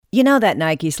You know that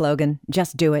Nike slogan,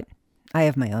 just do it? I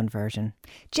have my own version.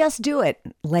 Just do it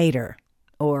later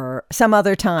or some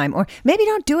other time, or maybe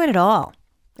don't do it at all.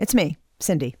 It's me,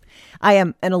 Cindy. I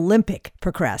am an Olympic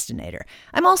procrastinator.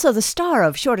 I'm also the star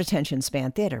of Short Attention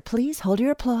Span Theater. Please hold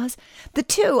your applause. The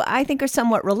two, I think, are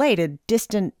somewhat related,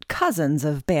 distant cousins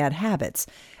of bad habits.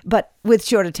 But with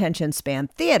Short Attention Span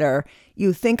Theater,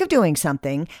 you think of doing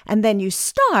something, and then you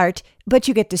start, but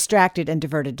you get distracted and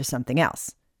diverted to something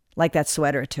else. Like that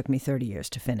sweater it took me 30 years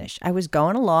to finish. I was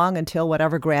going along until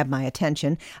whatever grabbed my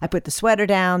attention. I put the sweater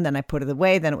down, then I put it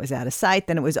away, then it was out of sight,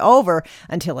 then it was over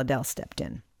until Adele stepped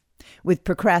in. With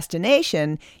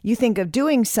procrastination, you think of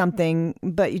doing something,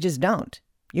 but you just don't.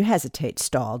 You hesitate,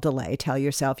 stall, delay, tell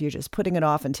yourself you're just putting it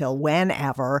off until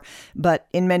whenever, but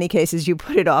in many cases you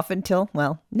put it off until,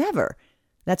 well, never.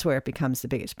 That's where it becomes the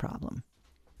biggest problem.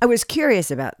 I was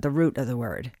curious about the root of the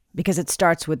word because it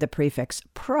starts with the prefix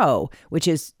pro, which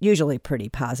is usually pretty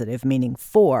positive, meaning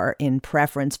for, in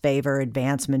preference, favor,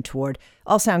 advancement toward.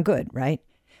 All sound good, right?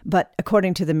 But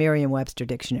according to the Merriam-Webster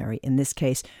dictionary, in this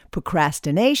case,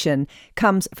 procrastination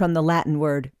comes from the Latin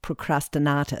word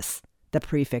procrastinatus, the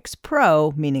prefix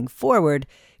pro, meaning forward,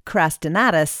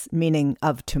 crastinatus, meaning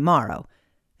of tomorrow.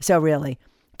 So really,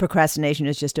 procrastination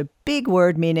is just a big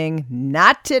word meaning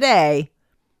not today.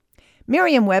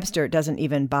 Merriam-Webster doesn't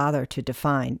even bother to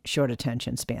define short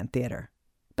attention span theater.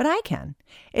 But I can.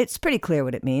 It's pretty clear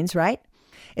what it means, right?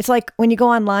 It's like when you go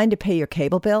online to pay your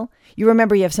cable bill, you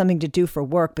remember you have something to do for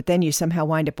work, but then you somehow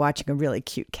wind up watching a really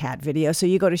cute cat video. So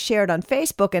you go to share it on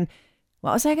Facebook and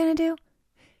what was I going to do?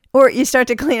 Or you start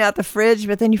to clean out the fridge,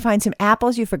 but then you find some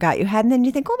apples you forgot you had. And then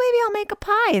you think, well, maybe I'll make a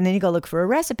pie. And then you go look for a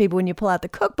recipe. But when you pull out the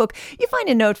cookbook, you find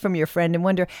a note from your friend and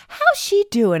wonder, how's she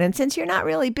doing? And since you're not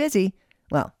really busy,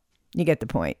 well, you get the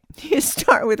point. You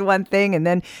start with one thing and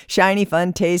then shiny,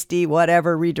 fun, tasty,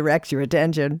 whatever redirects your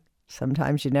attention.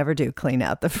 Sometimes you never do clean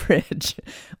out the fridge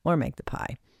or make the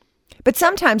pie. But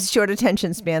sometimes short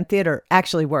attention span theater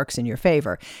actually works in your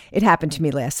favor. It happened to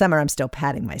me last summer. I'm still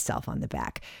patting myself on the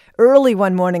back. Early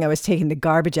one morning, I was taking the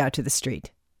garbage out to the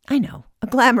street. I know, a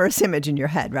glamorous image in your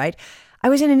head, right? I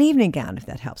was in an evening gown, if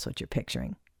that helps what you're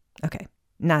picturing. Okay,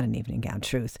 not an evening gown,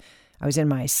 truth. I was in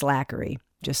my slackery,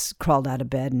 just crawled out of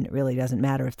bed, and it really doesn't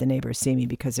matter if the neighbors see me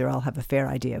because they all have a fair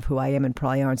idea of who I am and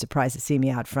probably aren't surprised to see me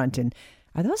out front in,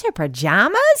 are those her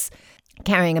pajamas?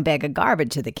 Carrying a bag of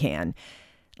garbage to the can.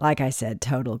 Like I said,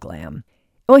 total glam.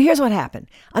 Well, here's what happened.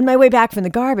 On my way back from the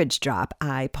garbage drop,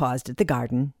 I paused at the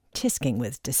garden, tisking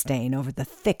with disdain over the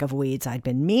thick of weeds I'd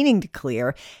been meaning to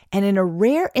clear, and in a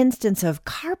rare instance of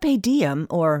carpe diem,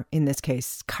 or in this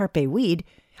case, carpe weed,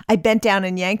 I bent down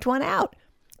and yanked one out.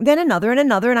 Then another,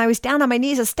 and I was down on my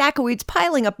knees, a stack of weeds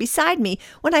piling up beside me,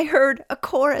 when I heard a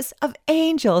chorus of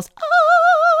angels.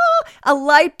 Oh! A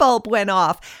light bulb went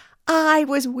off. I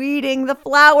was weeding the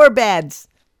flower beds.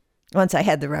 Once I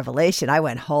had the revelation, I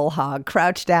went whole hog,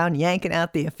 crouched down, yanking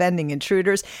out the offending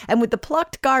intruders, and with the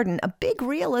plucked garden, a big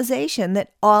realization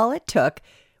that all it took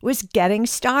was getting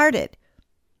started.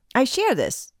 I share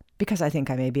this because I think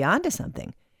I may be onto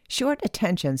something. Short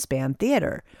attention span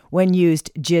theater, when used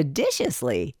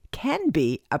judiciously, can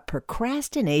be a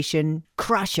procrastination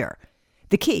crusher.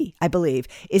 The key, I believe,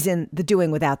 is in the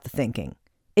doing without the thinking.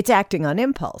 It's acting on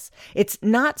impulse. It's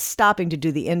not stopping to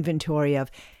do the inventory of,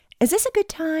 is this a good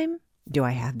time? Do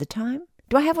I have the time?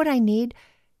 Do I have what I need?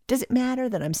 Does it matter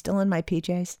that I'm still in my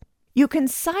PJs? You can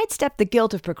sidestep the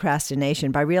guilt of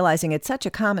procrastination by realizing it's such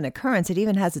a common occurrence it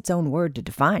even has its own word to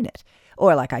define it.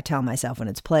 Or like I tell myself when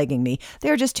it's plaguing me,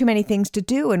 there are just too many things to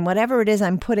do and whatever it is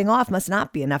I'm putting off must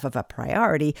not be enough of a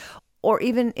priority. Or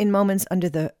even in moments under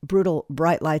the brutal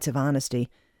bright lights of honesty,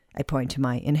 I point to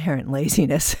my inherent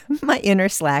laziness, my inner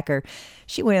slacker.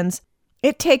 She wins.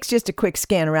 It takes just a quick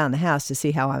scan around the house to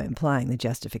see how I'm implying the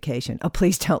justification. Oh,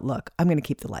 please don't look. I'm going to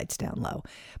keep the lights down low.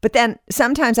 But then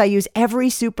sometimes I use every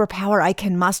superpower I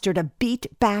can muster to beat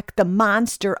back the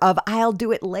monster of I'll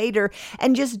do it later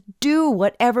and just do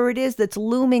whatever it is that's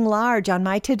looming large on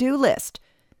my to-do list.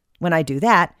 When I do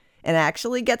that and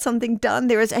actually get something done,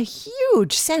 there is a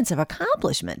huge sense of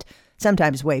accomplishment.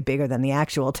 Sometimes way bigger than the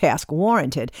actual task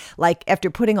warranted. Like after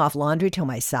putting off laundry till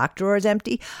my sock drawer is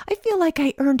empty, I feel like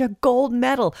I earned a gold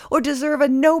medal or deserve a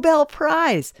Nobel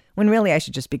Prize, when really I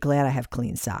should just be glad I have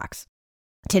clean socks.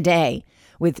 Today,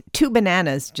 with 2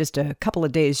 bananas just a couple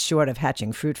of days short of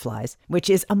hatching fruit flies, which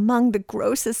is among the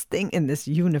grossest thing in this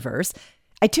universe,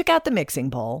 I took out the mixing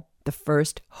bowl, the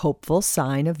first hopeful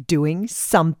sign of doing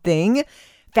something,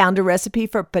 found a recipe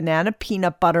for banana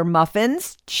peanut butter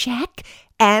muffins, check,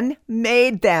 and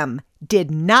made them.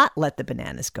 Did not let the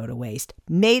bananas go to waste.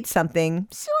 Made something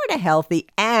sort of healthy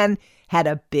and had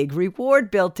a big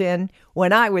reward built in.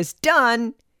 When I was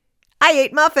done, I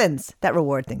ate muffins. That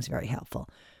reward thing's very helpful.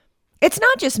 It's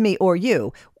not just me or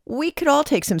you. We could all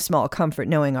take some small comfort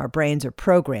knowing our brains are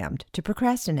programmed to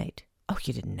procrastinate. Oh,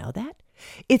 you didn't know that?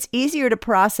 It's easier to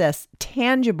process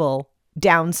tangible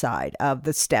downside of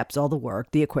the steps, all the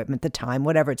work, the equipment, the time,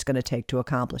 whatever it's going to take to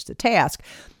accomplish the task,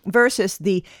 versus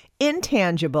the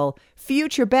intangible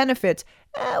future benefits.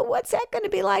 What's that going to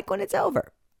be like when it's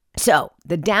over? So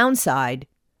the downside,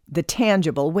 the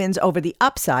tangible, wins over the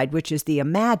upside, which is the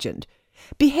imagined.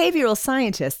 Behavioral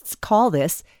scientists call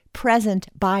this present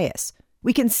bias.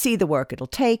 We can see the work it'll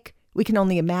take. We can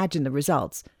only imagine the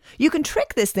results. You can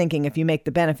trick this thinking if you make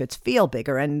the benefits feel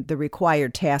bigger and the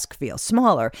required task feel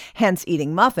smaller. Hence,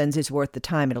 eating muffins is worth the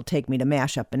time it'll take me to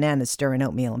mash up bananas, stir in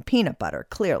oatmeal and peanut butter,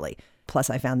 clearly. Plus,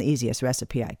 I found the easiest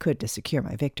recipe I could to secure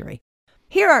my victory.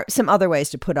 Here are some other ways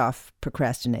to put off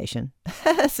procrastination,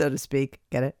 so to speak.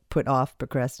 Get it? Put off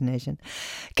procrastination.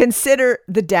 Consider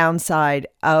the downside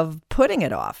of putting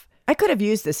it off. I could have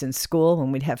used this in school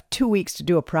when we'd have 2 weeks to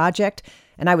do a project,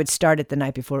 and I would start it the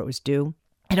night before it was due.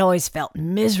 It always felt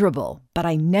miserable, but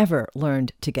I never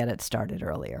learned to get it started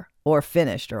earlier or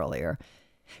finished earlier.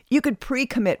 You could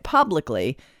pre-commit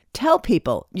publicly. Tell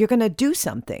people you're going to do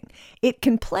something. It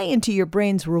can play into your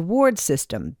brain's reward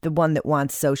system, the one that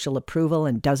wants social approval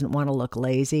and doesn't want to look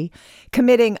lazy.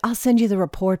 Committing, I'll send you the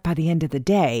report by the end of the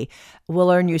day,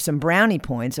 will earn you some brownie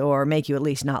points or make you at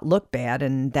least not look bad,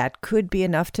 and that could be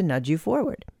enough to nudge you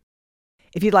forward.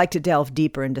 If you'd like to delve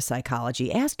deeper into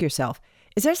psychology, ask yourself,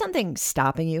 is there something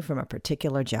stopping you from a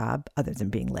particular job other than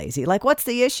being lazy? Like, what's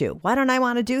the issue? Why don't I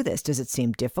want to do this? Does it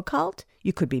seem difficult?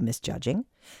 You could be misjudging.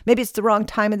 Maybe it's the wrong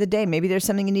time of the day. Maybe there's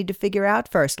something you need to figure out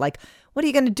first. Like, what are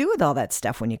you going to do with all that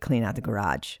stuff when you clean out the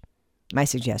garage? My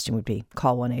suggestion would be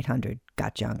call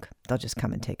 1-800-GOT-JUNK. They'll just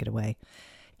come and take it away.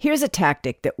 Here's a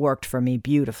tactic that worked for me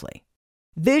beautifully.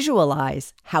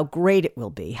 Visualize how great it will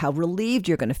be, how relieved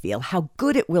you're going to feel, how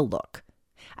good it will look.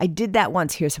 I did that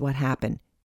once. Here's what happened.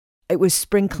 It was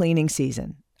spring cleaning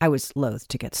season. I was loath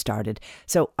to get started.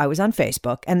 So I was on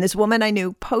Facebook, and this woman I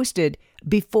knew posted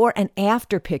before and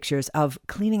after pictures of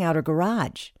cleaning out her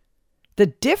garage. The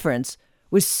difference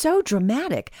was so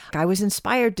dramatic. I was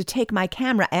inspired to take my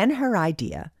camera and her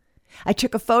idea. I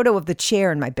took a photo of the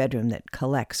chair in my bedroom that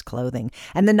collects clothing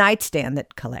and the nightstand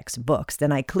that collects books.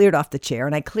 Then I cleared off the chair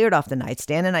and I cleared off the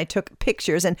nightstand and I took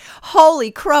pictures, and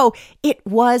holy crow, it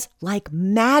was like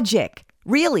magic.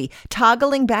 Really,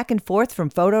 toggling back and forth from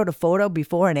photo to photo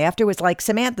before and after was like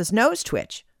Samantha's nose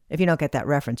twitch. If you don't get that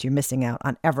reference, you're missing out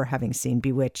on ever having seen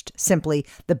Bewitched, simply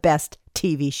the best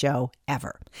TV show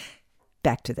ever.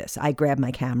 Back to this. I grabbed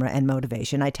my camera and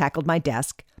motivation. I tackled my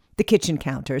desk, the kitchen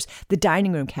counters, the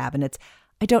dining room cabinets.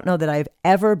 I don't know that I've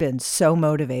ever been so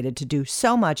motivated to do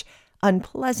so much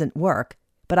unpleasant work,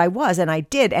 but I was, and I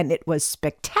did, and it was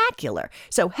spectacular.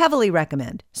 So heavily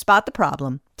recommend. Spot the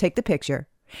problem, take the picture,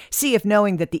 see if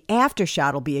knowing that the after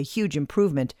shot will be a huge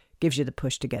improvement gives you the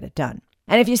push to get it done.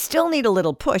 And if you still need a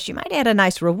little push, you might add a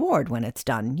nice reward when it's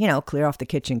done. You know, clear off the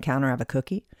kitchen counter, have a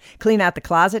cookie. Clean out the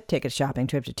closet, take a shopping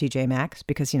trip to TJ Maxx,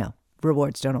 because,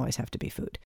 rewards don't always have to be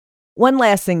food. One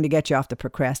last thing to get you off the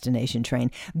procrastination train.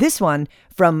 This one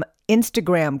from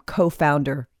Instagram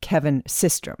co-founder Kevin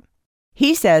Systrom.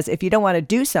 He says if you don't want to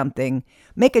do something,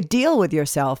 make a deal with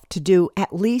yourself to do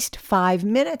at least 5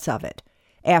 minutes of it.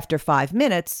 After 5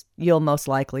 minutes, you'll most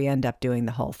likely end up doing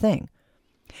the whole thing.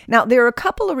 Now, there are a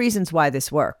couple of reasons why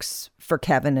this works for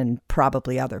Kevin and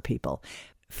probably other people.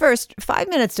 First, 5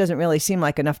 minutes doesn't really seem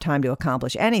like enough time to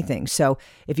accomplish anything. So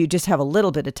if you just have a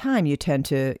little bit of time, you tend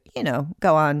to,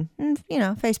 go on,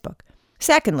 Facebook.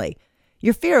 Secondly,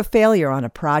 your fear of failure on a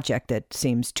project that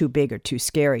seems too big or too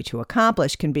scary to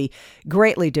accomplish can be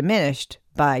greatly diminished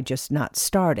by just not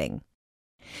starting.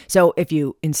 So if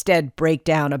you instead break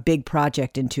down a big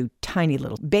project into tiny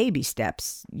little baby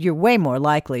steps, you're way more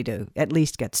likely to at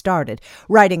least get started.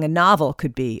 Writing a novel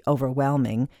could be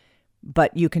overwhelming,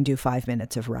 but you can do 5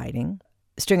 minutes of writing.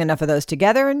 String enough of those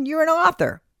together and you're an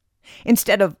author.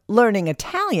 Instead of learning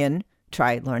Italian,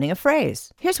 try learning a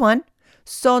phrase. Here's one.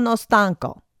 Sono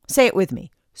stanco. Say it with me.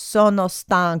 Sono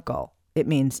stanco. It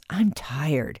means I'm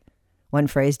tired. One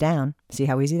phrase down. See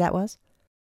how easy that was?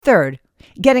 Third,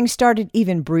 getting started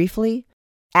even briefly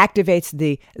activates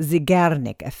the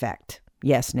Zeigarnik effect.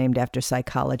 Yes, named after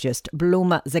psychologist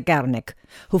Bluma Zeigarnik,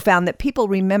 who found that people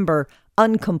remember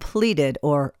uncompleted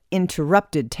or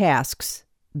interrupted tasks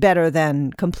better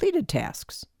than completed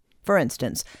tasks. For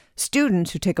instance,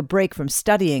 students who take a break from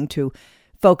studying to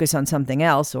focus on something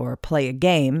else or play a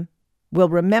game will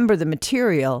remember the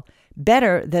material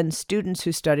better than students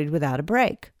who studied without a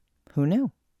break. Who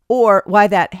knew? Or why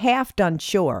that half-done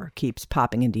chore keeps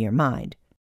popping into your mind.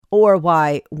 Or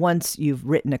why, once you've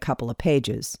written a couple of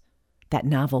pages, that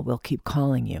novel will keep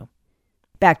calling you.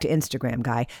 Back to Instagram,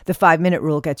 guy. The 5-minute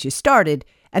rule gets you started,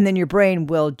 and then your brain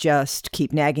will just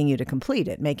keep nagging you to complete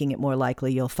it, making it more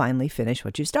likely you'll finally finish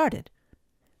what you started.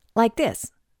 Like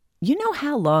this. You know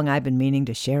how long I've been meaning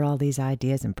to share all these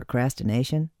ideas in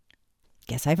procrastination?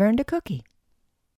 Guess I've earned a cookie.